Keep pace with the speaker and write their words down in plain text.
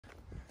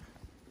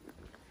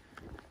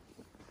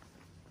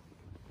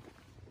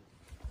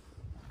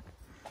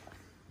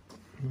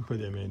Look where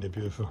they made a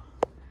beautiful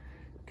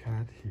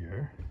cat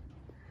here.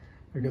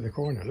 Look at the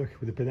corner, look,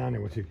 with the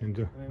pedana what you can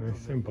do. Very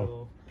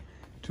simple.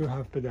 2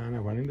 half pedana,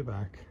 1 in the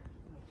back.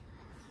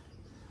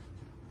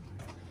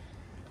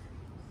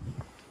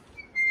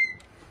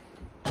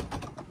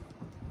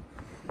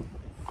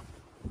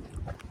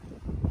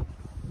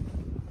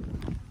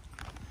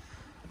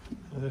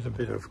 There's a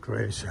bit of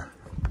Croatia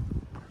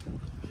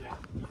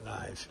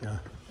life, yeah.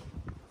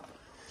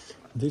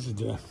 This is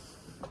the,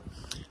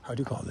 how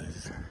do you call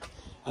this?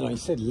 I know you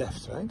said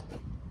left, right?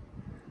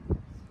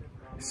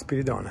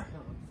 Spiridona.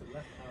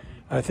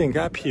 I think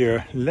up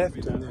here, left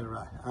and then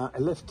right.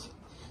 Left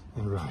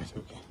and right,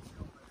 okay.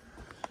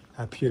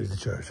 Up here is the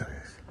church, I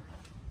guess.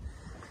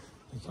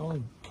 It's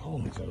all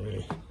homes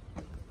already.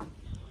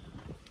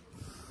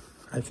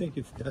 I think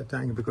it's that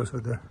angle because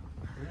of the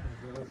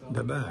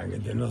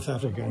bag, the North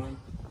African,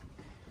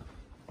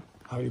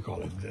 how do you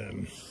call it?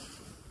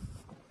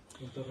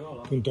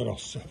 Punta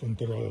Rossa.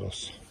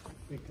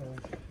 Because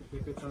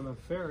if it's on a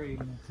ferry,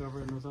 it's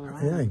over in those other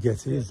islands. Yeah, it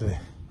gets easily.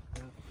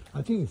 Yeah.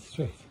 I think it's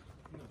straight.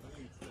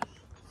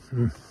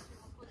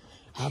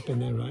 Up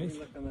and then right.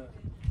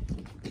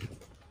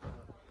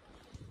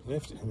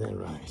 Left and then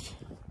right. It's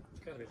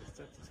gotta be the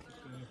steps.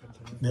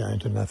 Yeah,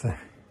 into nothing.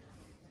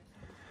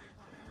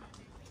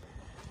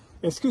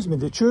 Excuse me,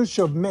 the Church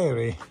of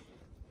Mary.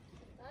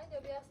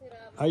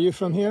 Are you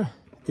from here?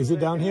 Is it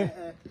down here?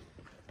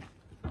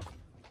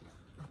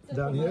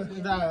 Down here?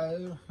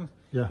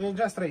 Yeah.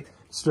 Just straight.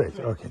 Straight,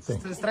 okay,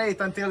 thank you. Straight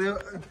until you...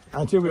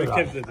 Until we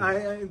arrive.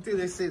 Until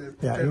you see it.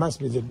 Yeah, it must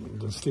be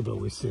the steeple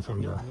we see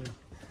from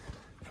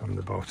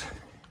the boat.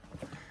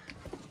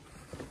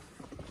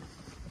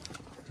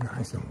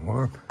 Nice and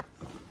warm.